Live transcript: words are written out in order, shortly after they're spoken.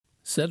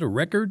set a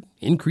record,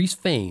 increase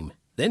fame,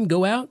 then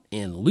go out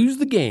and lose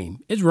the game.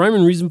 It's Rhyme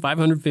and Reason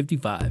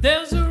 555.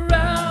 There's a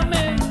rhyme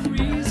and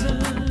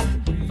reason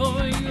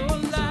for your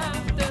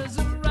life. There's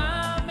a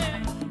rhyme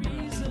and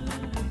reason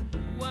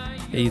why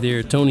you... Hey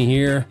there, Tony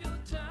here.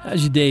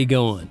 How's your day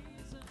going?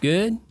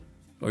 Good?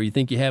 Or you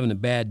think you're having a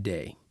bad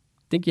day?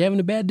 Think you're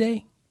having a bad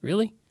day?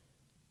 Really?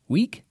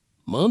 Week?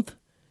 Month?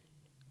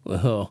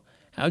 Well,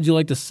 how'd you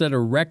like to set a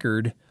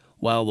record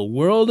while the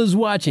world is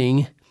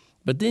watching,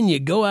 but then you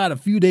go out a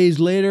few days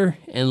later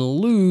and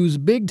lose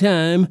big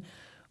time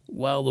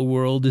while the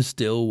world is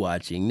still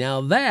watching? Now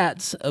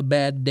that's a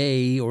bad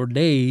day or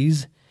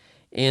days,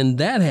 and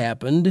that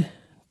happened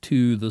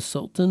to the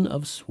Sultan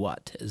of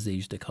Swat, as they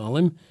used to call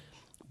him,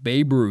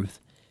 Babe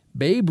Ruth.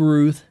 Babe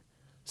Ruth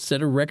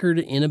set a record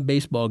in a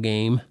baseball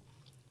game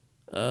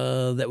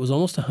that was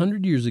almost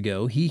 100 years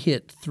ago. He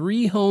hit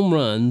 3 home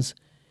runs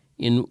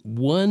in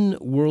one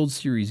World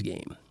Series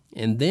game,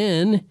 and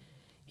then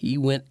he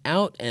went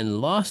out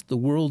and lost the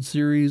World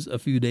Series a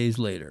few days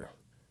later.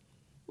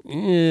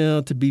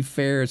 Yeah, to be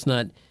fair, it's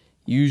not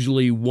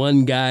usually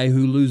one guy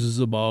who loses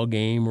a ball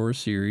game or a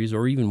series,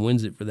 or even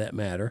wins it for that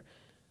matter.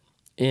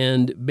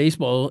 And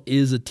baseball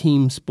is a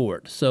team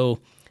sport. So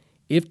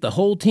if the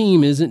whole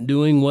team isn't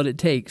doing what it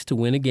takes to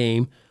win a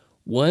game,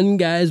 one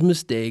guy's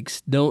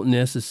mistakes don't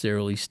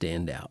necessarily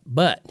stand out.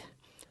 But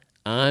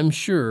I'm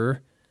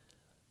sure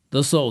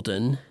the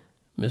Sultan,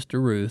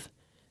 Mr. Ruth,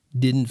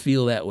 didn't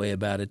feel that way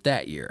about it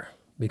that year,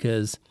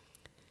 because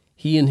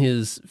he and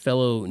his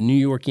fellow New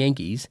York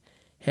Yankees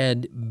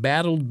had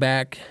battled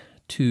back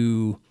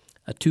to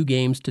a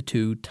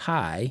 2-2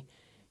 tie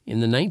in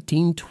the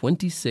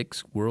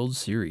 1926 World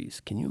Series.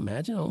 Can you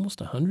imagine?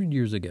 Almost 100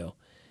 years ago.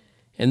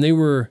 And they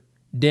were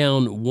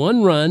down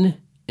 1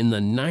 run in the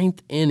 9th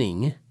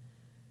inning.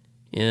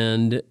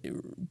 And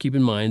keep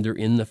in mind, they're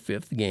in the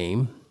 5th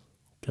game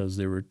because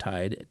they were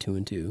tied at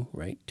 2-2,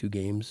 right? 2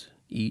 games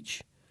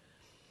each.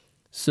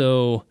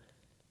 So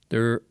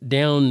they're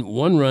down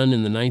 1 run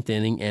in the 9th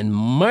inning, and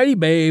Mighty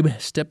Babe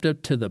stepped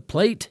up to the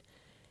plate,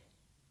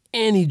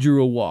 and he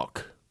drew a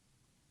walk.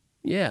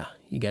 Yeah,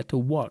 he got to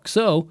walk.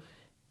 So,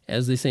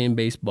 as they say in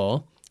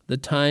baseball, the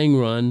tying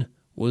run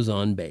was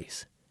on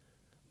base.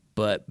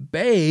 But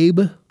Babe,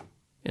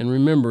 and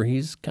remember,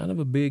 he's kind of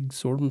a big,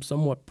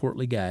 somewhat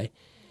portly guy,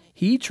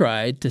 he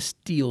tried to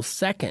steal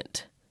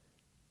second.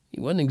 He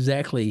wasn't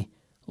exactly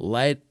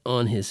light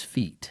on his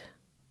feet,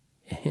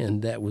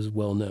 and that was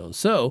well known.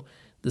 So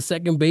the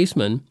second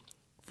baseman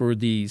for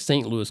the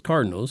St. Louis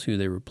Cardinals, who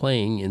they were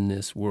playing in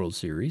this World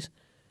Series,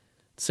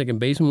 the second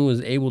baseman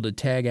was able to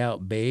tag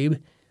out Babe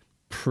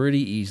pretty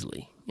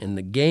easily. And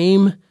the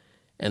game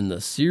and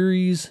the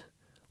series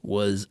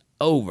was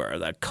over.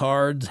 The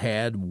Cards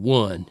had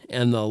won,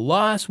 and the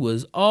loss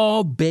was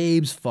all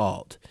Babe's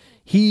fault.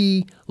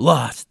 He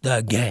lost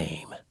the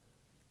game.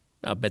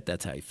 I'll bet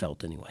that's how he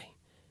felt anyway.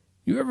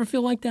 You ever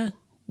feel like that?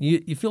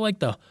 You feel like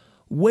the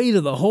weight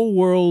of the whole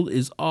world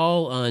is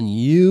all on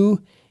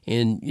you,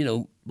 and,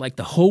 like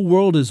the whole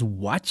world is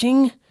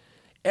watching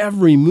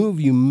every move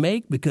you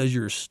make because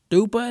you're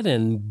stupid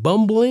and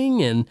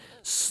bumbling and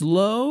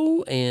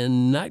slow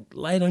and not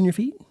light on your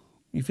feet?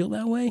 You feel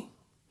that way?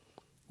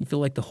 You feel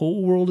like the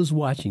whole world is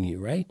watching you,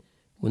 right?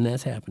 When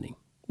that's happening.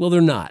 Well,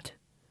 they're not.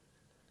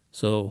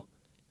 So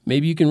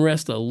maybe you can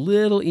rest a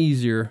little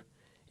easier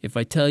if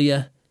I tell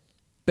you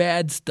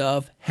bad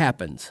stuff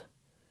happens.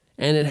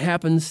 And it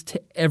happens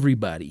to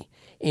everybody.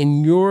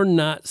 And you're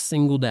not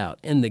singled out.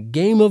 And the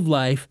game of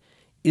life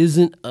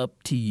isn't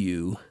up to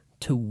you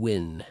to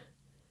win.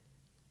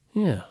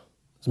 Yeah.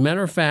 As a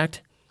matter of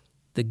fact,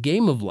 the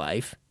game of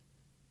life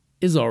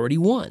is already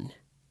won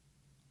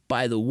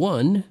by the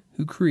one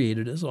who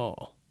created us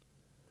all.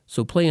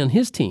 So play on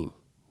his team.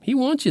 He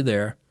wants you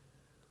there.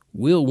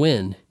 We'll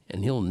win,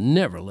 and he'll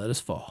never let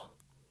us fall.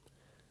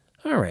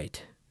 All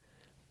right.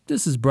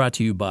 This is brought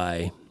to you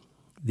by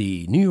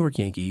the New York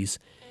Yankees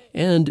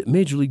and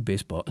Major League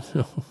Baseball.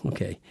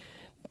 Okay.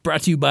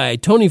 Brought to you by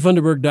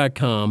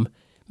TonyFunderberg.com,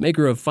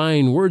 maker of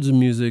fine words and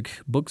music,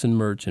 books and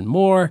merch, and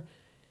more.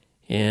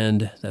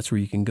 And that's where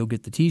you can go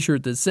get the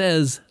t-shirt that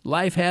says,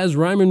 Life Has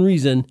Rhyme and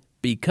Reason,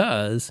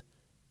 because...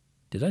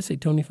 Did I say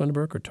Tony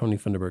Funderburk or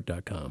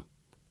TonyFunderberg.com?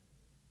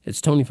 It's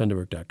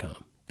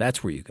TonyFunderberg.com.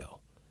 That's where you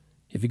go.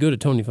 If you go to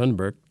Tony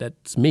Funderburk,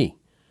 that's me.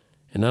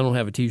 And I don't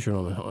have a t-shirt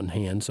on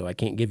hand, so I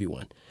can't give you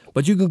one.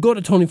 But you can go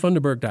to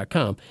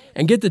TonyFunderberg.com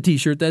and get the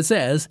t-shirt that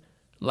says,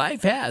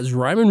 Life Has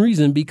Rhyme and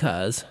Reason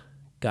because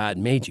God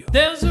made you.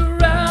 There's a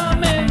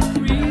rhyme and